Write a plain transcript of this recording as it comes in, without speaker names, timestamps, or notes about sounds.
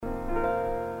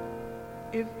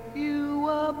If you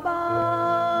abide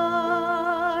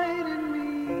in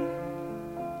me,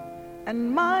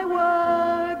 and my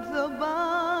words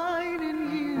abide in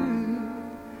you,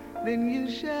 then you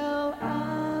shall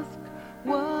ask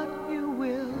what you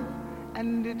will,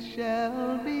 and it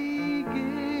shall be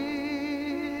given.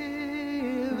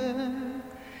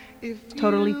 If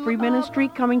Totally Free Ministry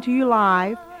coming to you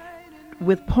live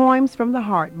with Poems from the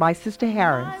Heart by Sister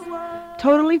Harris.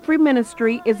 Totally Free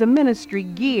Ministry is a ministry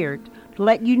geared to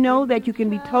let you know that you can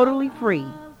be totally free.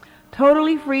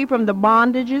 Totally free from the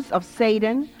bondages of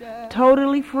Satan.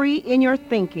 Totally free in your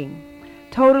thinking.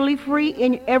 Totally free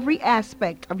in every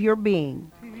aspect of your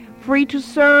being. Free to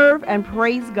serve and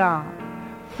praise God.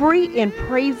 Free in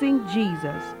praising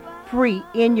Jesus. Free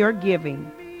in your giving.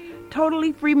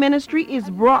 Totally Free Ministry is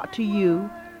brought to you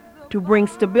to bring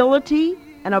stability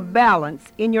and a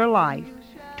balance in your life,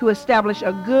 to establish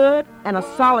a good and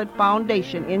a solid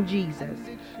foundation in Jesus,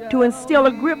 to instill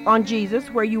a grip on Jesus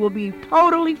where you will be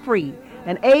totally free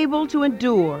and able to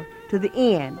endure to the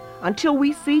end until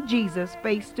we see Jesus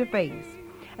face to face.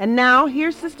 And now,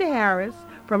 here's Sister Harris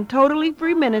from Totally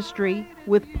Free Ministry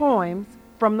with Poems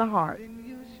from the Heart.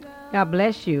 God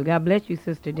bless you. God bless you,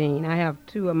 Sister Dean. I have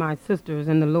two of my sisters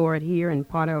in the Lord here and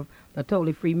part of the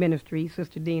Totally Free Ministry,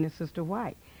 Sister Dean and Sister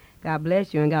White. God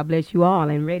bless you, and God bless you all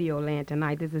in Radio Land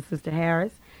tonight. This is Sister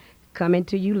Harris coming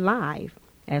to you live,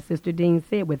 as Sister Dean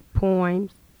said, with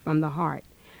Poems from the Heart.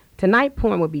 Tonight's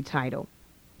poem will be titled,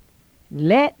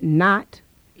 Let Not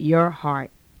Your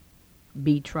Heart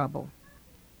Be Troubled.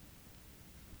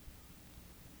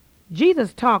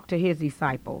 Jesus talked to his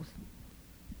disciples,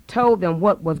 told them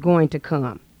what was going to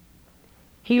come.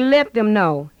 He let them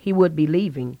know he would be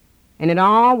leaving, and it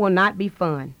all will not be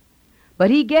fun. But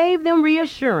he gave them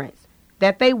reassurance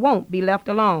that they won't be left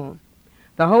alone.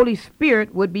 The Holy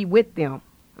Spirit would be with them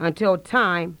until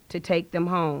time to take them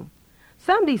home.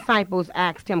 Some disciples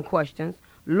asked him questions.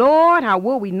 Lord, how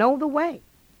will we know the way?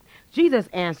 Jesus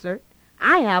answered,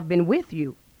 I have been with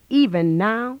you even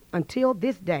now until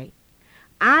this day.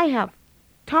 I have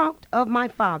talked of my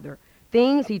Father,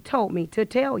 things he told me to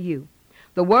tell you.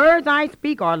 The words I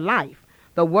speak are life.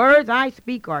 The words I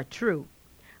speak are true.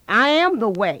 I am the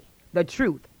way, the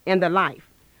truth, and the life.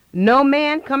 No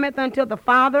man cometh unto the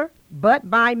Father but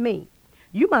by me.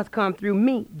 You must come through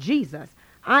me, Jesus.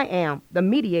 I am the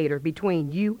mediator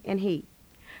between you and he.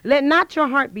 Let not your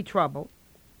heart be troubled.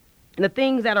 The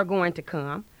things that are going to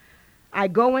come, I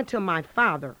go into my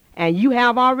Father, and you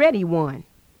have already won.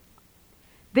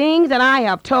 Things that I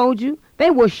have told you,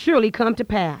 they will surely come to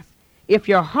pass. If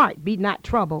your heart be not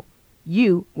troubled,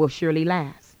 you will surely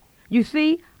last. You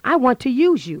see, I want to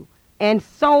use you in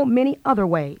so many other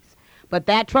ways. But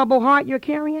that troubled heart you're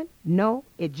carrying, no,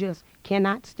 it just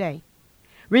cannot stay.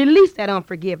 Release that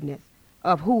unforgiveness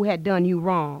of who had done you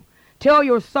wrong. Tell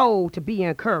your soul to be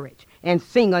encouraged and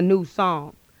sing a new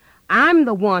song. I'm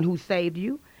the one who saved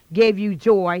you, gave you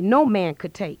joy no man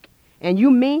could take. And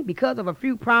you mean because of a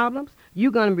few problems,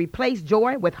 you're going to replace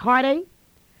joy with heartache?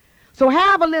 So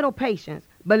have a little patience.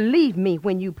 Believe me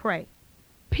when you pray.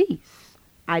 Peace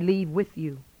I leave with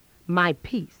you. My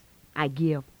peace I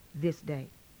give this day.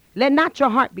 Let not your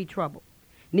heart be troubled,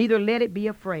 neither let it be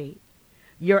afraid.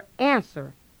 Your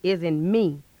answer is in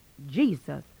me,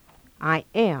 Jesus. I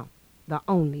am the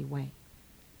only way.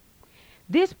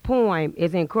 This poem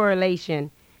is in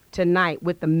correlation tonight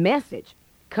with the message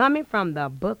coming from the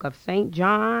book of St.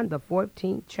 John, the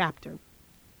 14th chapter.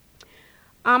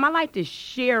 I'd like to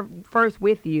share first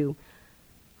with you,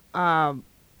 one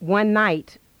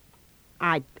night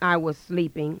I was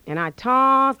sleeping, and I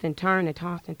tossed and turned and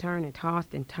tossed and turned and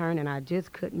tossed and turned, and I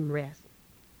just couldn't rest.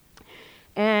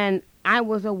 And I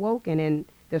was awoken, and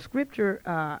the scripture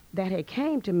that had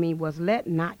came to me was, let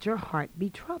not your heart be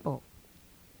troubled.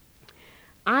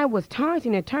 I was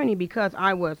tossing and turning because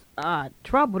I was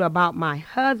troubled about my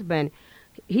husband.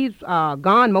 He's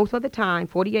gone most of the time,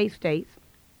 48 states,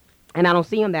 and I don't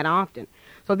see him that often.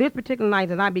 So this particular night,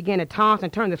 as I began to toss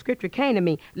and turn, the scripture came to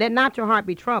me, let not your heart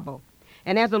be troubled.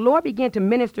 And as the Lord began to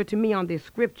minister to me on this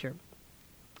scripture,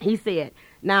 he said,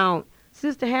 now,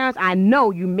 Sister Harris, I know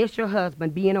you miss your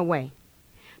husband being away,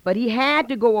 but he had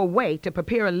to go away to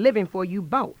prepare a living for you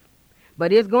both.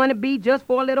 But it's going to be just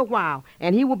for a little while,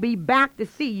 and he will be back to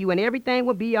see you, and everything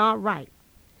will be all right.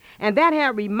 And that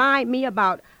had reminded me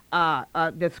about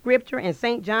the scripture in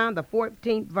St. John, the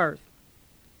 14th verse.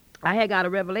 I had got a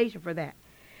revelation for that.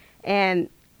 And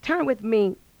turn with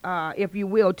me, if you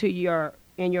will,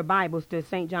 in your Bibles to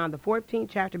St. John, the 14th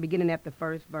chapter, beginning at the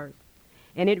first verse.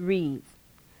 And it reads,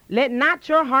 let not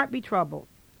your heart be troubled.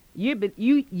 Ye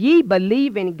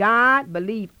believe in God,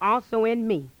 believe also in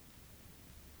me.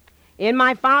 In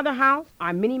my Father's house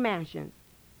are many mansions.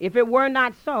 If it were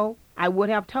not so, I would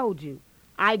have told you.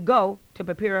 I go to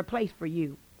prepare a place for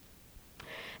you.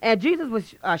 And Jesus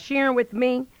was sharing with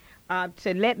me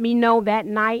to let me know that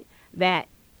night that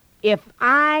if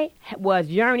I was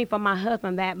yearning for my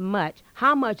husband that much,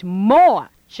 how much more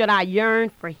should I yearn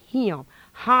for him?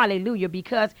 Hallelujah.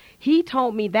 Because he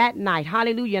told me that night,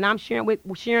 hallelujah, and I'm sharing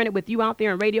it with you out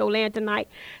there in Radio Land tonight.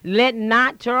 Let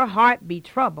not your heart be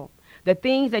troubled. The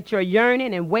things that you're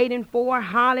yearning and waiting for,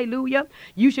 hallelujah,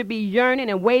 you should be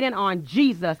yearning and waiting on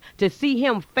Jesus to see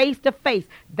him face to face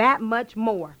that much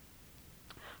more.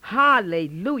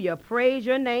 Hallelujah. Praise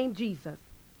your name, Jesus.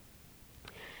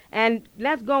 And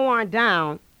let's go on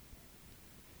down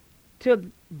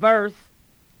to verse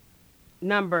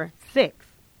number 6.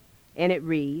 And it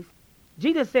reads,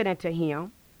 Jesus said unto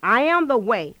him, I am the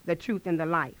way, the truth, and the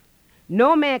life.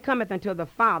 No man cometh unto the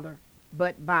Father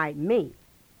but by me.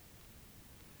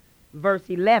 Verse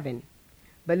 11,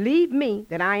 believe me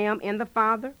that I am in the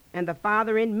Father, and the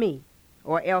Father in me,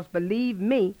 or else believe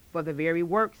me for the very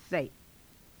work's sake.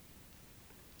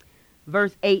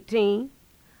 Verse 18,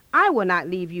 I will not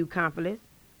leave you comfortless.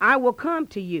 I will come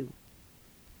to you.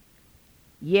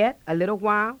 Yet a little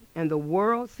while, and the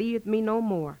world seeth me no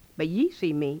more. But ye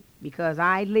see me, because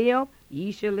I live,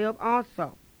 ye shall live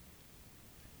also.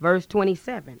 Verse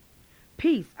 27,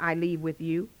 peace I leave with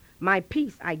you, my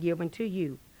peace I give unto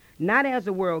you. Not as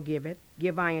the world giveth,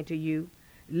 give I unto you.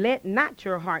 Let not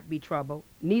your heart be troubled,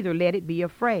 neither let it be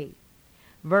afraid.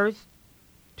 Verse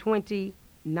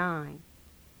 29,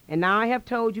 and now I have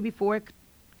told you before it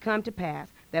come to pass,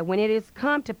 that when it is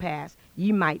come to pass,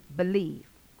 ye might believe.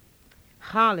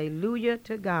 Hallelujah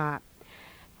to God.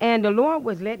 And the Lord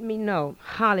was letting me know,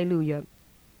 hallelujah,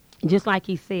 just like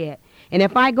he said, and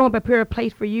if I go and prepare a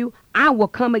place for you, I will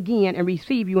come again and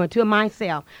receive you unto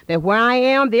myself, that where I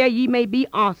am, there ye may be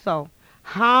also.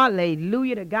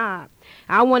 Hallelujah to God.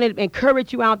 I want to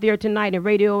encourage you out there tonight in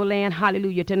Radio Land,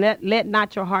 hallelujah, to let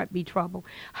not your heart be troubled.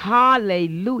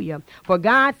 Hallelujah. For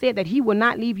God said that he will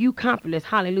not leave you comfortless,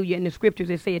 hallelujah, in the scriptures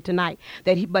it said tonight,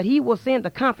 but he will send the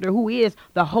comforter who is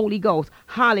the Holy Ghost.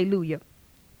 Hallelujah.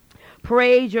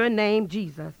 Praise your name,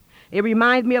 Jesus. It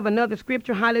reminds me of another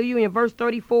scripture, hallelujah, in verse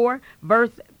 34,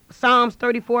 Psalms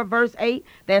 34, verse 8,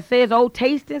 that says, oh,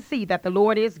 taste and see that the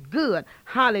Lord is good.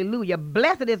 Hallelujah.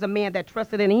 Blessed is a man that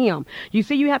trusted in him. You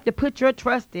see, you have to put your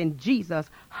trust in Jesus.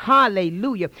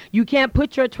 Hallelujah. You can't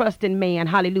put your trust in man.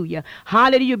 Hallelujah.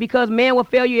 Hallelujah. Because man will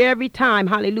fail you every time.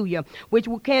 Hallelujah. Which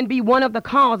can be one of the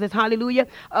causes, hallelujah,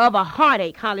 of a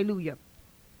heartache. Hallelujah.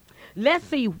 Let's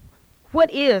see, what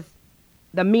is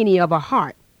the meaning of a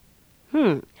heart?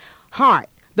 Heart,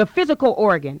 the physical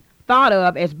organ, thought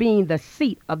of as being the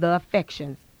seat of the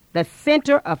affections, the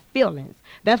center of feelings.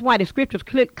 That's why the scriptures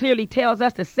clearly tells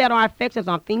us to set our affections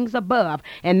on things above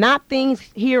and not things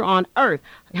here on earth.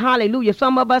 Hallelujah.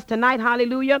 Some of us tonight,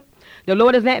 hallelujah, the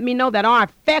Lord has let me know that our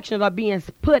affections are being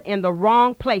put in the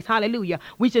wrong place. Hallelujah.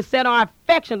 We should set our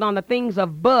affections on the things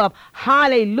above.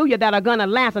 Hallelujah. That are going to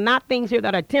last and not things here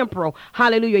that are temporal.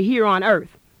 Hallelujah. Here on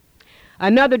earth.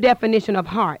 Another definition of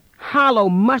heart. Hollow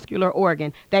muscular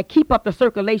organ that keep up the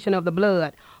circulation of the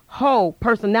blood. Whole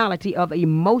personality of the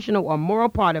emotional or moral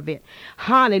part of it.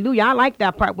 Hallelujah. I like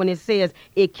that part when it says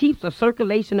it keeps the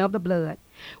circulation of the blood.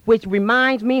 Which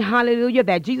reminds me, hallelujah,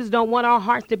 that Jesus don't want our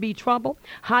hearts to be troubled.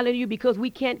 Hallelujah, because we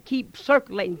can't keep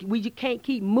circulating. We can't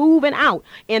keep moving out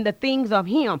in the things of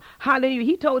him. Hallelujah.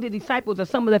 He told his disciples of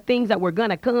some of the things that were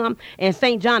going to come in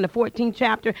St. John, the 14th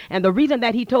chapter. And the reason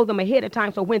that he told them ahead of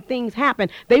time, so when things happen,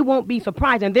 they won't be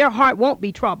surprised and their heart won't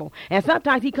be troubled. And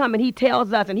sometimes he comes and he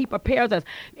tells us and he prepares us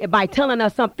by telling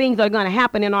us some things that are going to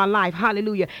happen in our life.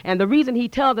 Hallelujah. And the reason he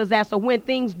tells us that, so when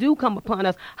things do come upon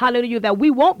us, hallelujah, that we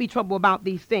won't be troubled about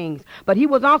these things. But he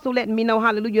was also letting me know,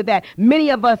 hallelujah, that many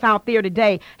of us out there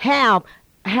today have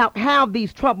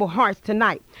these troubled hearts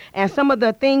tonight. And some of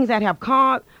the things that have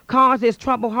caused this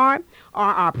troubled heart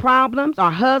are our problems,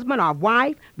 our husband, our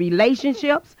wife,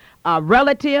 relationships, our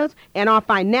relatives, and our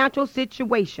financial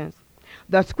situations.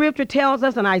 The scripture tells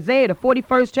us in Isaiah, the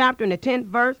 41st chapter and the 10th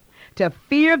verse, to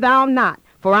fear thou not,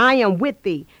 for I am with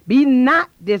thee. Be not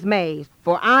dismayed,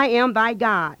 for I am thy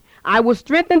God. I will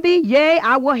strengthen thee, yea,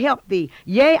 I will help thee.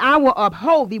 Yea, I will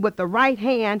uphold thee with the right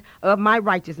hand of my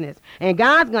righteousness. And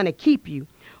God's going to keep you.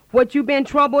 What you've been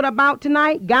troubled about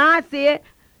tonight, God said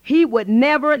he would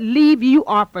never leave you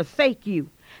or forsake you.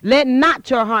 Let not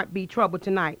your heart be troubled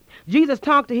tonight. Jesus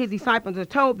talked to his disciples and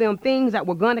told them things that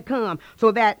were going to come,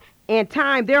 so that in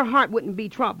time their heart wouldn't be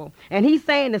troubled. And he's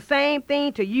saying the same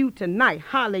thing to you tonight.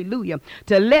 Hallelujah.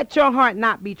 To let your heart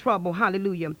not be troubled.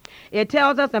 Hallelujah. It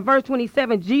tells us in verse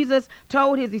 27, Jesus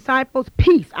told his disciples,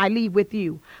 peace I leave with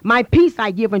you. My peace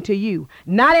I give unto you.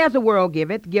 Not as the world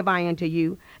giveth, give I unto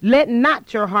you. Let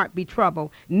not your heart be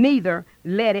troubled, neither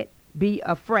let it be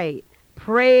afraid.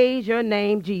 Praise your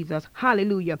name, Jesus.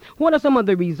 Hallelujah. What are some of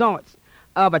the results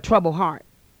of a troubled heart?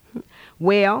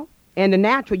 Well, in the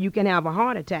natural, you can have a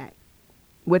heart attack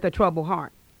with a troubled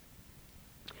heart.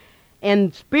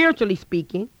 And spiritually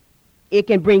speaking, it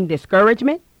can bring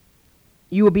discouragement.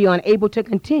 You will be unable to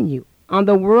continue on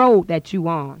the road that you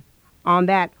on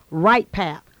that right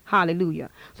path. Hallelujah.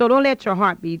 So don't let your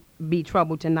heart be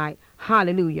troubled tonight.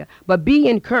 Hallelujah. But be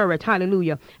encouraged.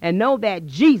 Hallelujah. And know that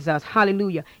Jesus,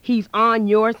 hallelujah, he's on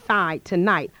your side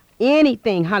tonight.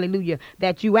 Anything, hallelujah,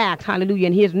 that you ask, hallelujah,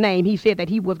 in his name, he said that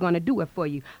he was going to do it for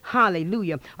you.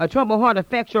 Hallelujah. A troubled heart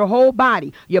affects your whole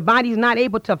body. Your body's not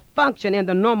able to function in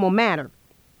the normal manner.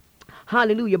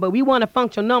 Hallelujah. But we want to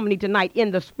function normally tonight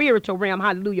in the spiritual realm.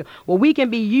 Hallelujah. Where we can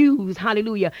be used.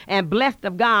 Hallelujah. And blessed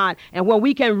of God. And where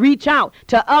we can reach out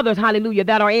to others. Hallelujah.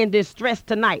 That are in distress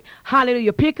tonight.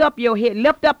 Hallelujah. Pick up your head.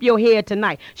 Lift up your head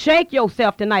tonight. Shake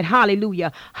yourself tonight.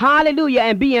 Hallelujah. Hallelujah.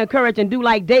 And be encouraged and do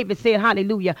like David said.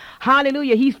 Hallelujah.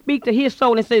 Hallelujah. He speaks to his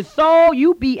soul and says, soul,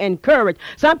 you be encouraged.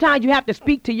 Sometimes you have to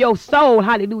speak to your soul.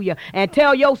 Hallelujah. And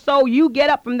tell your soul you get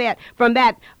up from that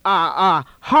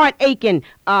heart aching,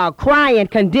 crying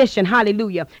condition.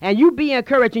 Hallelujah. And you be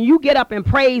encouraged and you get up and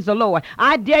praise the Lord.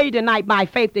 I dare you tonight by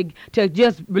faith to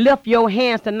just lift your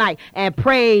hands tonight and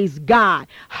praise God.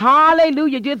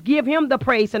 Hallelujah. Just give him the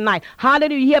praise tonight.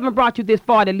 Hallelujah. He haven't brought you this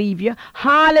far to leave you.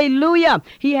 Hallelujah.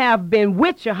 He have been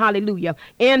with you. Hallelujah.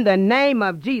 In the name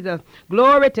of Jesus.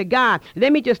 Glory to God.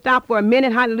 Let me just stop for a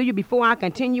minute. Hallelujah. Before I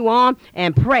continue on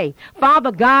and pray.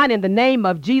 Father God, in the name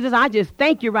of Jesus, I just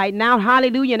thank you right now.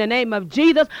 Hallelujah. In the name of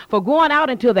Jesus, for going out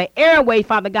into the airway,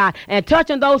 Father God, and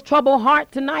touching those troubled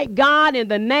hearts tonight, God, in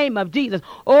the name of Jesus.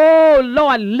 Oh,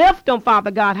 Lord, lift them,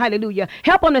 Father God. Hallelujah.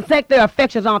 Help them to set their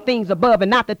affections on things above and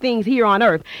not the things here on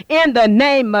earth. In the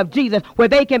name of Jesus, where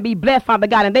they can be blessed, Father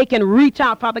God, and they can reach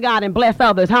out, Father God, and bless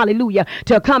others. Hallelujah.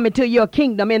 To come into your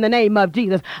kingdom in the name of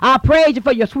Jesus. I praise you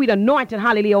for your sweet anointing.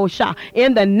 Hallelujah. Oh, Shah.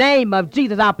 In the name of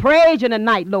Jesus, I praise you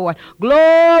tonight, Lord.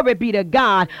 Glory be to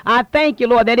God. I thank you,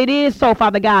 Lord, that it is so,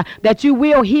 Father God, that you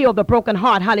will heal the broken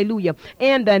heart. Hallelujah.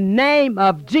 In the name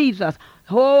of Jesus.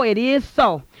 Oh, it is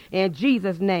so. In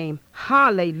Jesus' name.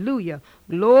 Hallelujah.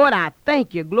 Lord, I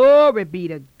thank you. Glory be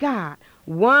to God.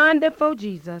 Wonderful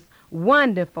Jesus.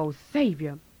 Wonderful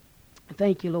Savior.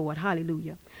 Thank you, Lord.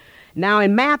 Hallelujah. Now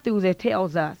in Matthew, it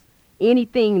tells us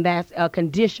anything that's a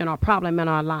condition or problem in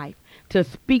our life, to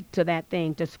speak to that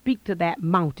thing, to speak to that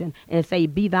mountain and say,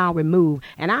 be thou removed.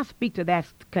 And I speak to that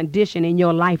condition in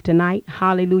your life tonight.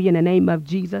 Hallelujah. In the name of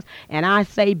Jesus. And I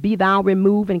say, be thou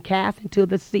removed and cast into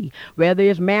the sea. Whether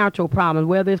it's marital problems,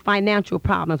 whether it's financial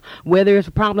problems, whether it's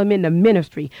a problem in the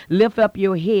ministry, lift up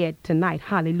your head tonight.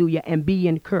 Hallelujah. And be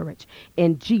encouraged.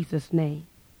 In Jesus' name.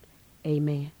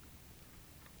 Amen.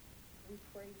 We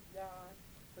praise God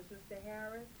for Sister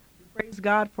Harris. We praise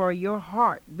God for your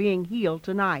heart being healed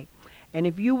tonight. And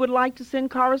if you would like to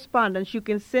send correspondence, you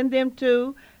can send them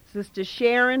to Sister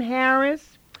Sharon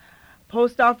Harris,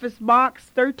 Post Office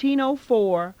Box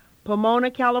 1304,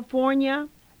 Pomona, California,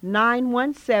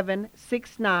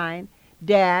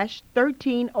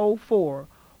 91769-1304.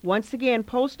 Once again,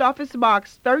 Post Office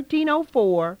Box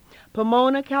 1304,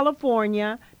 Pomona,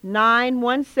 California,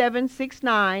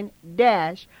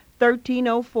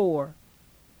 91769-1304.